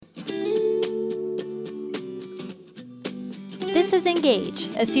This is Engage,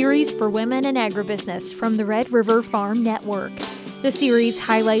 a series for women in agribusiness from the Red River Farm Network. The series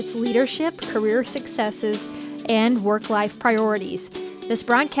highlights leadership, career successes, and work-life priorities. This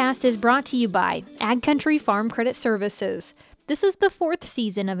broadcast is brought to you by Ag Country Farm Credit Services. This is the 4th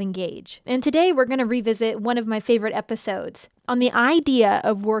season of Engage, and today we're going to revisit one of my favorite episodes on the idea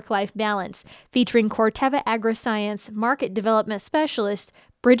of work-life balance, featuring Corteva Agriscience Market Development Specialist,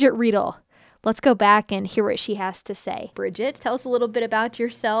 Bridget Riedel. Let's go back and hear what she has to say. Bridget, tell us a little bit about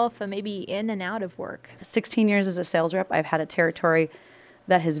yourself and maybe in and out of work. 16 years as a sales rep. I've had a territory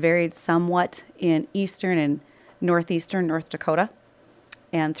that has varied somewhat in eastern and northeastern North Dakota.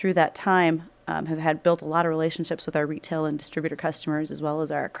 And through that time, have had built a lot of relationships with our retail and distributor customers as well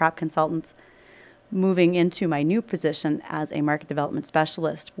as our crop consultants. Moving into my new position as a market development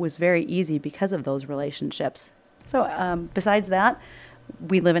specialist was very easy because of those relationships. So besides that,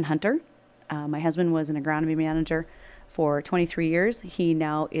 we live in Hunter. My husband was an agronomy manager for 23 years. He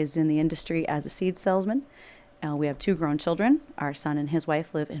now is in the industry as a seed salesman. We have 2 grown children. Our son and his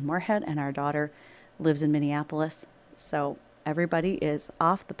wife live in Moorhead, and our daughter lives in Minneapolis. So everybody is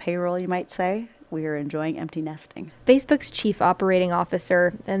off the payroll, you might say. We are enjoying empty nesting. Facebook's chief operating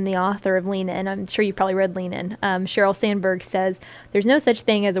officer and the author of Lean In, I'm sure you probably read Lean In, Sheryl Sandberg says, there's no such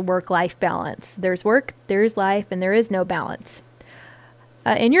thing as a work-life balance. There's work, there's life, and there is no balance.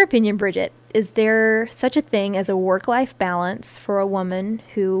 In your opinion, Bridget, is there such a thing as a work-life balance for a woman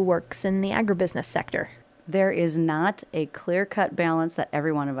who works in the agribusiness sector? There is not a clear-cut balance that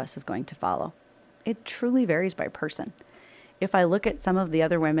every one of us is going to follow. It truly varies by person. If I look at some of the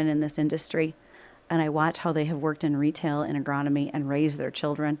other women in this industry and I watch how they have worked in retail and agronomy and raised their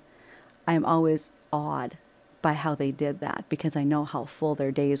children, I am always awed by how they did that because I know how full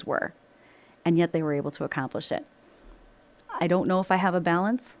their days were. And yet they were able to accomplish it. I don't know if I have a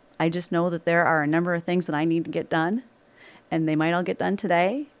balance. I just know that there are a number of things that I need to get done, and they might all get done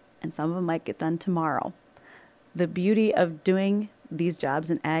today, and some of them might get done tomorrow. The beauty of doing these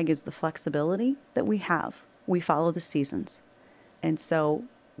jobs in ag is the flexibility that we have. We follow the seasons. And so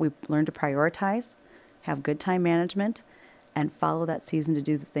we learn to prioritize, have good time management, and follow that season to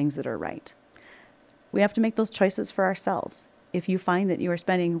do the things that are right. We have to make those choices for ourselves. If you find that you are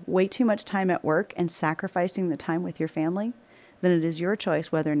spending way too much time at work and sacrificing the time with your family, then it is your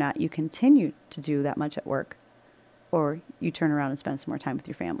choice whether or not you continue to do that much at work or you turn around and spend some more time with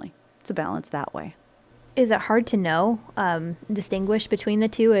your family. It's a balance that way. Is it hard to know, distinguish between the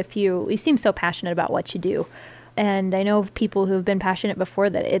two if you seem so passionate about what you do? And I know people who have been passionate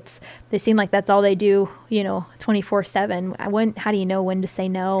before that they seem like that's all they do, 24/7. How do you know when to say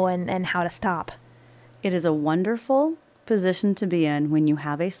no and how to stop? It is a wonderful position to be in when you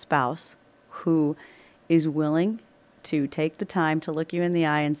have a spouse who is willing to take the time to look you in the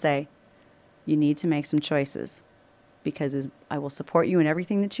eye and say, you need to make some choices because I will support you in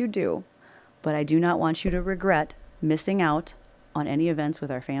everything that you do, but I do not want you to regret missing out on any events with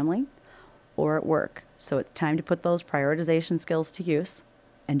our family or at work. So it's time to put those prioritization skills to use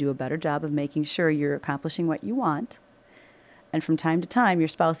and do a better job of making sure you're accomplishing what you want. And from time to time, your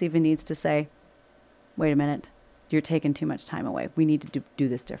spouse even needs to say, wait a minute, you're taking too much time away. We need to do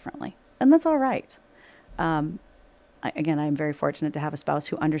this differently. And that's all right. I'm very fortunate to have a spouse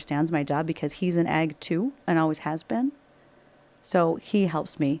who understands my job because he's in ag too and always has been. So he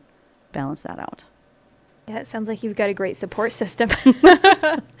helps me balance that out. Yeah, it sounds like you've got a great support system.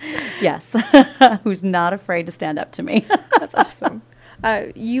 Yes, who's not afraid to stand up to me. That's awesome.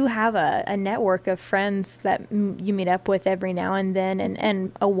 You have a network of friends that you meet up with every now and then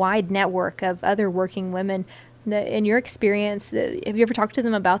and a wide network of other working women. In your experience, have you ever talked to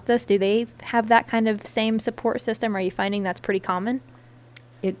them about this? Do they have that kind of same support system? Are you finding that's pretty common?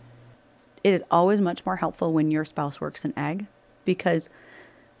 It is always much more helpful when your spouse works in ag because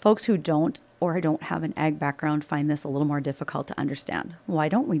folks who don't or don't have an ag background find this a little more difficult to understand. Why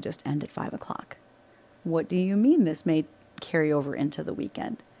don't we just end at 5 o'clock? What do you mean this may carry over into the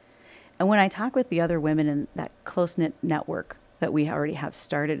weekend? And when I talk with the other women in that close-knit network that we already have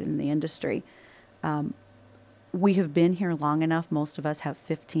started in the industry, we have been here long enough. Most of us have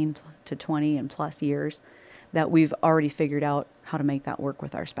 15 to 20 and plus years that we've already figured out how to make that work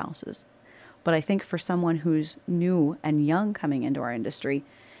with our spouses. But I think for someone who's new and young coming into our industry,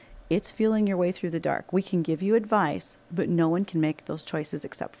 it's feeling your way through the dark. We can give you advice, but no one can make those choices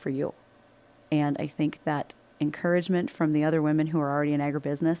except for you. And I think that encouragement from the other women who are already in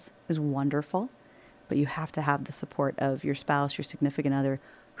agribusiness is wonderful, but you have to have the support of your spouse, your significant other,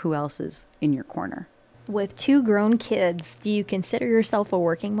 who else is in your corner. With 2 grown kids, do you consider yourself a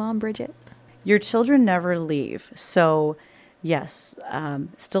working mom, Bridget? Your children never leave. So Yes,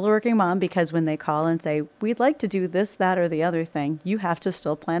 still a working mom, because when they call and say, we'd like to do this, that, or the other thing, you have to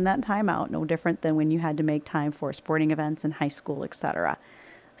still plan that time out. No different than when you had to make time for sporting events in high school, etc.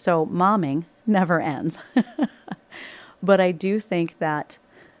 So momming never ends. But I do think that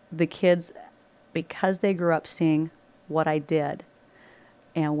the kids, because they grew up seeing what I did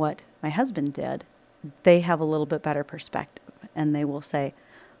and what my husband did, they have a little bit better perspective. And they will say,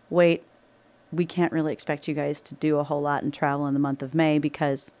 wait, we can't really expect you guys to do a whole lot and travel in the month of May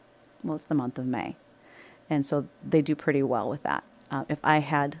because, well, it's the month of May. And so they do pretty well with that. If I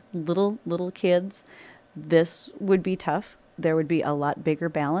had little kids, this would be tough. There would be a lot bigger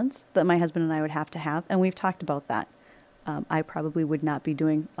balance that my husband and I would have to have. And we've talked about that. I probably would not be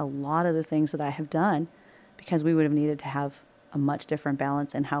doing a lot of the things that I have done because we would have needed to have a much different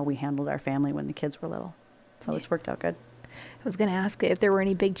balance in how we handled our family when the kids were little. So it's worked out good. I was going to ask if there were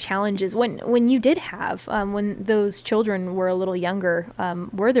any big challenges when you did have, when those children were a little younger,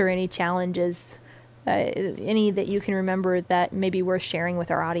 were there any challenges, any that you can remember that may be worth sharing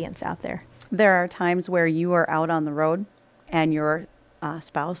with our audience out there? There are times where you are out on the road and your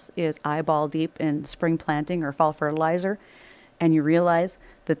spouse is eyeball deep in spring planting or fall fertilizer, and you realize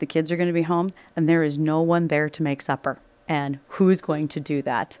that the kids are going to be home and there is no one there to make supper. And who's going to do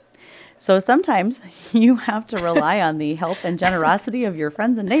that? So sometimes you have to rely on the help and generosity of your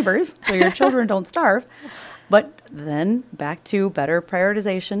friends and neighbors so your children don't starve. But then back to better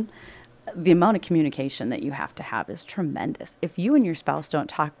prioritization. The amount of communication that you have to have is tremendous. If you and your spouse don't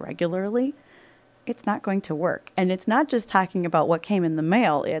talk regularly, it's not going to work. And it's not just talking about what came in the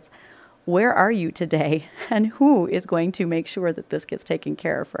mail. It's where are you today and who is going to make sure that this gets taken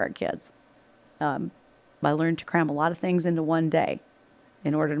care of for our kids. I learned to cram a lot of things into one day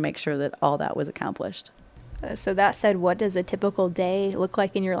in order to make sure that all that was accomplished. So that said, what does a typical day look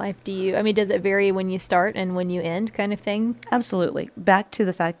like in your life? Does it vary when you start and when you end kind of thing? Absolutely. Back to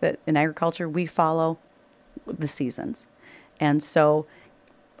the fact that in agriculture, we follow the seasons. And so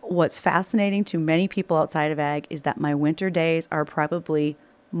what's fascinating to many people outside of ag is that my winter days are probably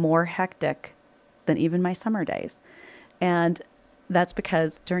more hectic than even my summer days. And that's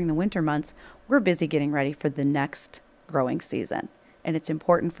because during the winter months, we're busy getting ready for the next growing season. And it's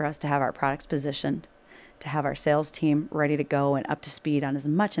important for us to have our products positioned, to have our sales team ready to go and up to speed on as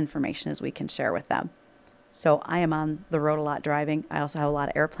much information as we can share with them. So I am on the road a lot driving. I also have a lot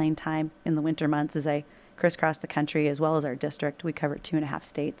of airplane time in the winter months as I crisscross the country as well as our district. We cover 2.5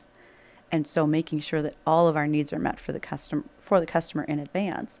 states. And so making sure that all of our needs are met for the customer in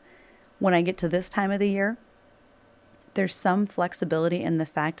advance. When I get to this time of the year, there's some flexibility in the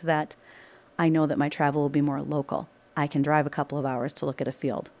fact that I know that my travel will be more local. I can drive a couple of hours to look at a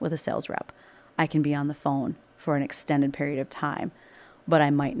field with a sales rep. I can be on the phone for an extended period of time, but I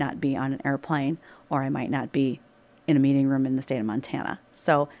might not be on an airplane or I might not be in a meeting room in the state of Montana.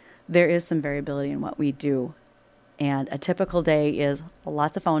 So there is some variability in what we do. And a typical day is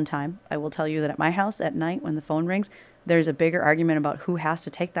lots of phone time. I will tell you that at my house at night when the phone rings, there's a bigger argument about who has to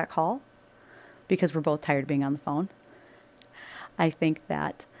take that call because we're both tired of being on the phone. I think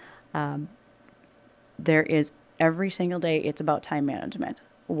that there is every single day, it's about time management.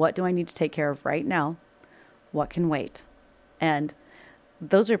 What do I need to take care of right now? What can wait? And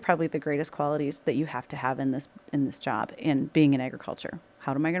those are probably the greatest qualities that you have to have in this job, in being in agriculture.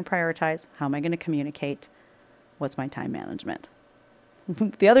 How am I going to prioritize? How am I going to communicate? What's my time management?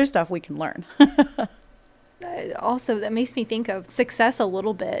 The other stuff we can learn. Also, that makes me think of success a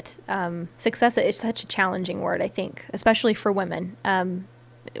little bit. Success is such a challenging word, I think, especially for women.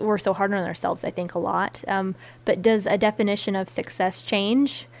 We're so hard on ourselves, I think, a lot. But does a definition of success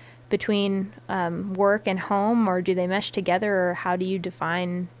change between work and home, or do they mesh together, or how do you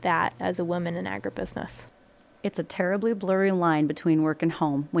define that as a woman in agribusiness? It's a terribly blurry line between work and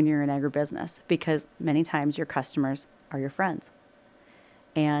home when you're in agribusiness because many times your customers are your friends.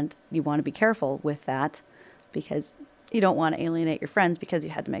 And you want to be careful with that because you don't want to alienate your friends because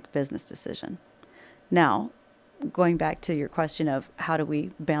you had to make a business decision. Now, going back to your question of how do we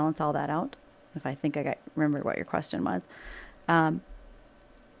balance all that out, if I think I remember what your question was,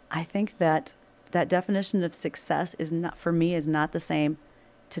 I think that definition of success is not, for me, is not the same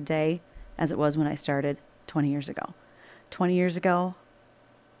today as it was when I started 20 years ago. 20 years ago,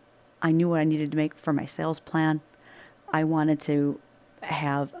 I knew what I needed to make for my sales plan. I wanted to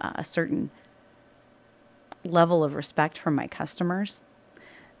have a certain level of respect from my customers.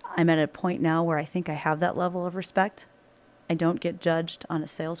 I'm at a point now where I think I have that level of respect. I don't get judged on a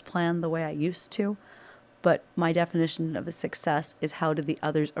sales plan the way I used to, but my definition of a success is how do the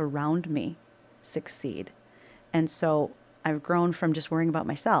others around me succeed? And so I've grown from just worrying about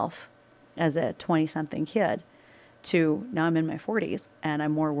myself as a 20-something kid to now I'm in my 40s and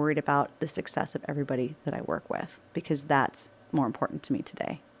I'm more worried about the success of everybody that I work with, because that's more important to me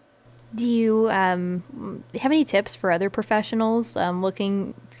today. Do you have any tips for other professionals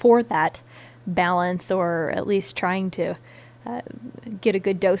looking for that balance, or at least trying to get a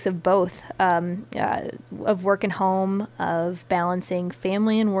good dose of both, of work and home, of balancing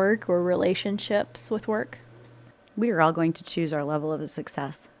family and work or relationships with work? We are all going to choose our level of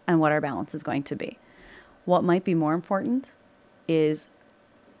success and what our balance is going to be. What might be more important is,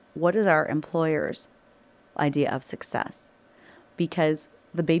 what is our employer's idea of success? Because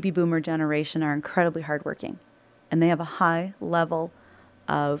the baby boomer generation are incredibly hardworking, and they have a high level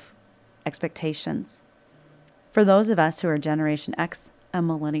of expectations. For those of us who are Generation X and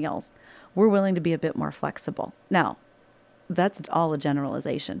millennials, we're willing to be a bit more flexible. Now, that's all a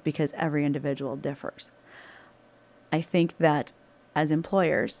generalization because every individual differs. I think that as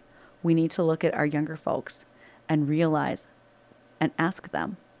employers, we need to look at our younger folks and realize and ask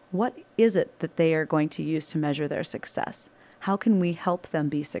them, what is it that they are going to use to measure their success? How can we help them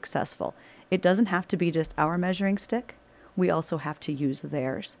be successful? It doesn't have to be just our measuring stick. We also have to use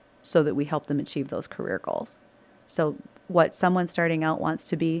theirs so that we help them achieve those career goals. So what someone starting out wants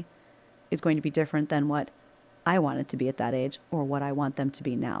to be is going to be different than what I wanted to be at that age or what I want them to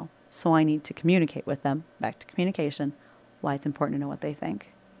be now. So I need to communicate with them, back to communication, why it's important to know what they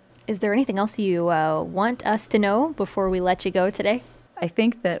think. Is there anything else you want us to know before we let you go today? I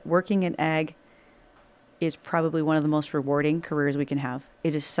think that working in ag is probably one of the most rewarding careers we can have.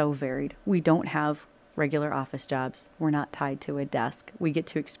 It is so varied. We don't have regular office jobs. We're not tied to a desk. We get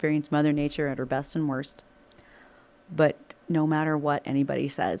to experience Mother Nature at her best and worst. But no matter what anybody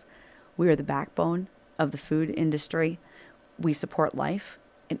says, we are the backbone of the food industry. We support life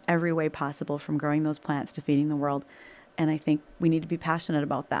in every way possible, from growing those plants to feeding the world. And I think we need to be passionate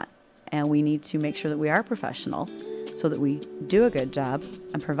about that. And we need to make sure that we are professional so that we do a good job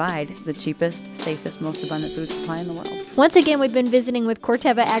and provide the cheapest, safest, most abundant food supply in the world. Once again, we've been visiting with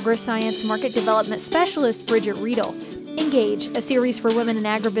Corteva AgriScience Market Development Specialist Bridget Riedel. Engage, a series for women in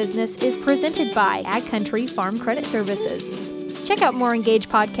agribusiness, is presented by Ag Country Farm Credit Services. Check out more Engage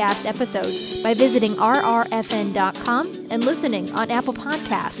podcast episodes by visiting rrfn.com and listening on Apple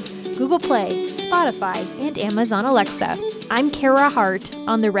Podcasts, Google Play, Spotify, and Amazon Alexa. I'm Kara Hart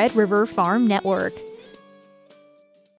on the Red River Farm Network.